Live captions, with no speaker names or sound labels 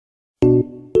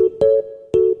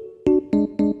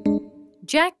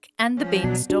Jack and the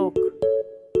Beanstalk.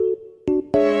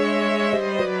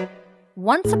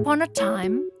 Once upon a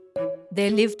time,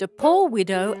 there lived a poor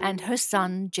widow and her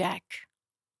son Jack.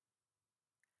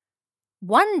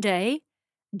 One day,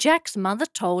 Jack's mother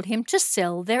told him to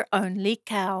sell their only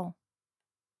cow.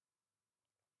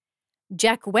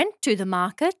 Jack went to the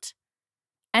market,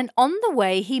 and on the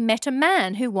way he met a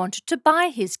man who wanted to buy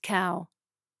his cow.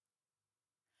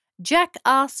 Jack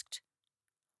asked,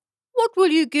 "What will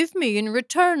you give me in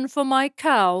return for my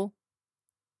cow?"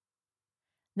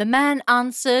 The man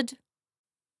answered,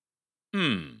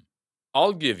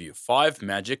 I'll give you 5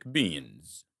 magic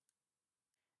beans."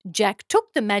 Jack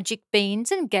took the magic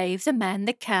beans and gave the man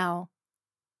the cow.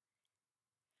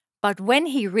 But when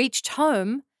he reached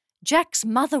home, Jack's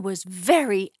mother was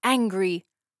very angry.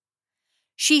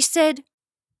 She said,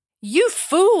 "You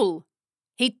fool!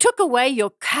 He took away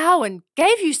your cow and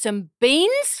gave you some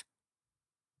beans?"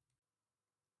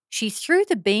 She threw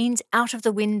the beans out of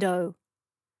the window.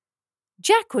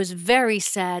 Jack was very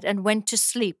sad and went to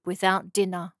sleep without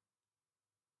dinner.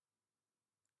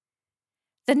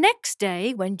 The next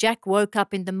day, when Jack woke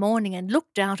up in the morning and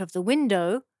looked out of the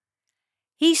window,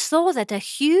 he saw that a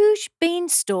huge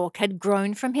beanstalk had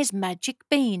grown from his magic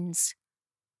beans.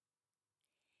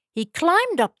 He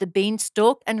climbed up the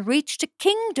beanstalk and reached a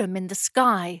kingdom in the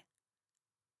sky.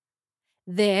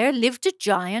 There lived a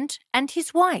giant and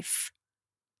his wife.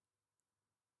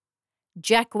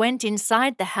 Jack went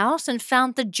inside the house and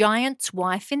found the giant's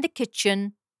wife in the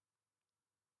kitchen.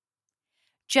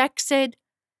 Jack said,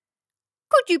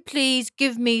 "Could you please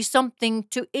give me something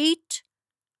to eat?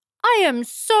 I am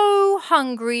so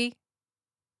hungry."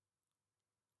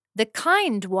 The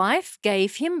kind wife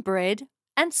gave him bread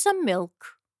and some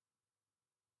milk.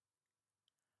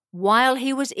 While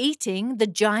he was eating, the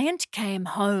giant came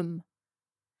home.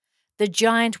 The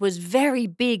giant was very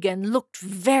big and looked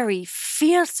very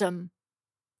fearsome.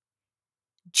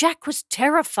 Jack was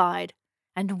terrified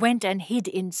and went and hid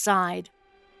inside.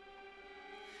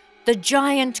 The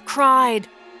giant cried,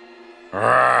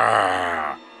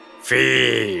 "Roar!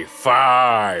 Fee,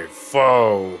 fi,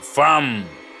 fo, fum!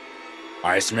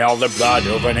 I smell the blood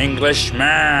of an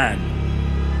Englishman.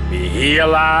 Be he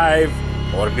alive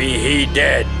or be he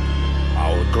dead,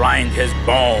 I'll grind his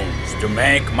bones to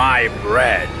make my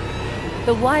bread."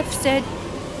 The wife said,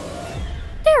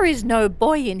 "There is no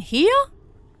boy in here."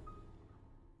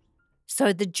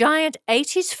 So the giant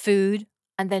ate his food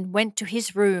and then went to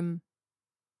his room.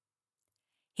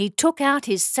 He took out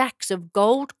his sacks of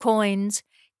gold coins,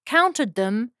 counted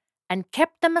them, and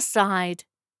kept them aside.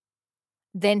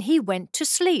 Then he went to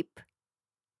sleep.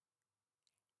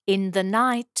 In the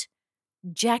night,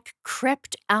 Jack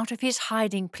crept out of his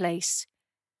hiding place,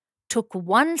 took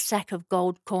one sack of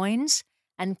gold coins,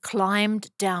 and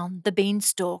climbed down the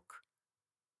beanstalk.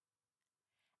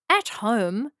 At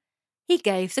home, he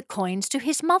gave the coins to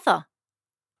his mother.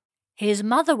 His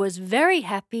mother was very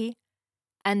happy,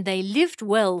 and they lived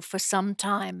well for some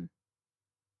time.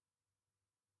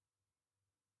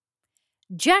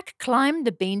 Jack climbed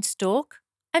the beanstalk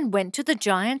and went to the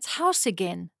giant's house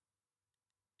again.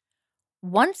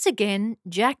 Once again,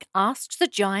 Jack asked the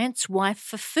giant's wife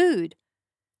for food,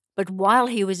 but while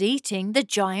he was eating, the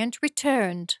giant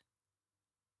returned.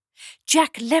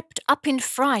 Jack leapt up in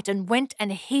fright and went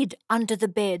and hid under the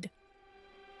bed.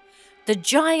 The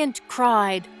giant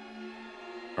cried,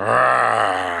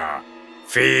 "Roar!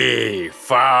 Fee,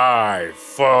 fi,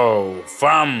 fo,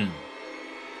 fum!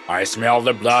 I smell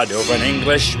the blood of an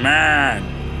Englishman.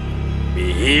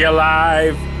 Be he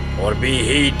alive or be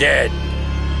he dead,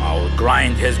 I'll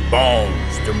grind his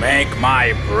bones to make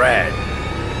my bread."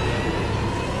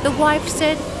 The wife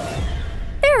said,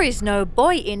 "There is no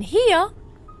boy in here."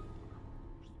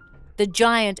 The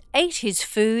giant ate his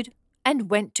food and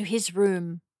went to his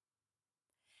room.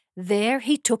 There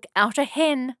he took out a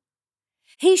hen.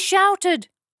 He shouted,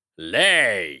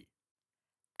 "Lay!"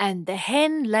 and the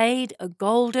hen laid a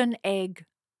golden egg.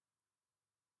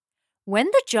 When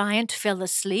the giant fell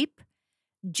asleep,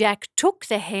 Jack took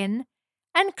the hen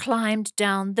and climbed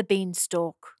down the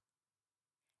beanstalk.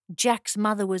 Jack's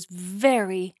mother was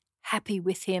very happy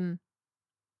with him.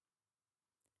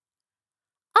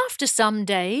 After some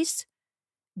days,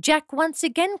 Jack once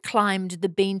again climbed the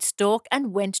beanstalk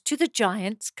and went to the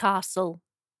giant's castle.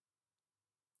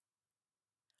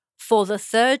 For the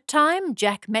third time,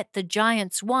 Jack met the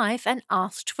giant's wife and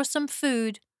asked for some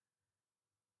food.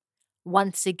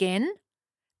 Once again,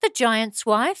 the giant's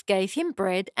wife gave him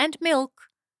bread and milk.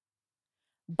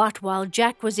 But while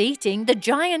Jack was eating, the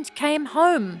giant came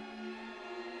home.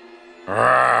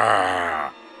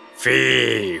 "Roar!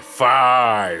 Fee,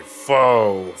 fi,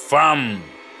 fo, fum!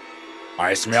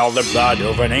 I smell the blood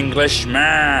of an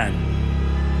Englishman.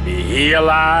 Be he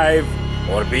alive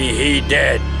or be he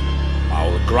dead,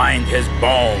 I'll grind his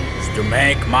bones to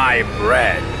make my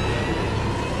bread.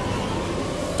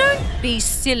 Don't be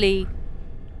silly.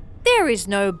 There is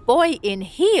no boy in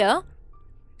here,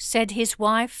 said his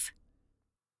wife.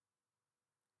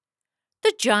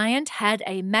 The giant had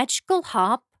a magical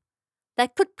harp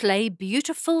that could play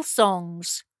beautiful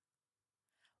songs.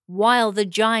 While the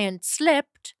giant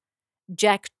slept,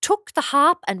 Jack took the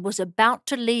harp and was about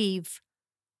to leave.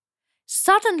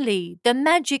 Suddenly, the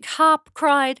magic harp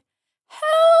cried,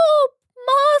 "Help,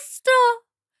 master!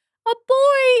 A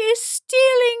boy is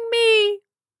stealing me!"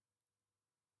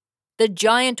 The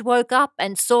giant woke up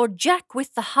and saw Jack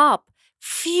with the harp.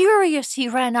 Furious, he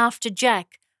ran after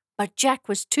Jack, but Jack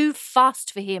was too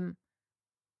fast for him.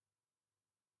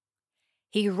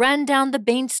 He ran down the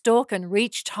beanstalk and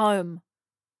reached home.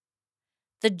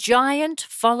 The giant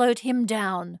followed him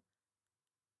down.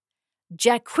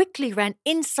 Jack quickly ran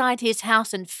inside his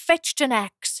house and fetched an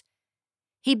axe.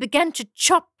 He began to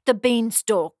chop the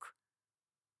beanstalk.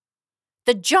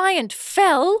 The giant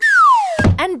fell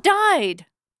and died.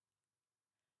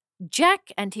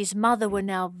 Jack and his mother were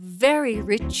now very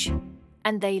rich,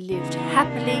 and they lived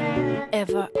happily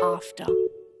ever after.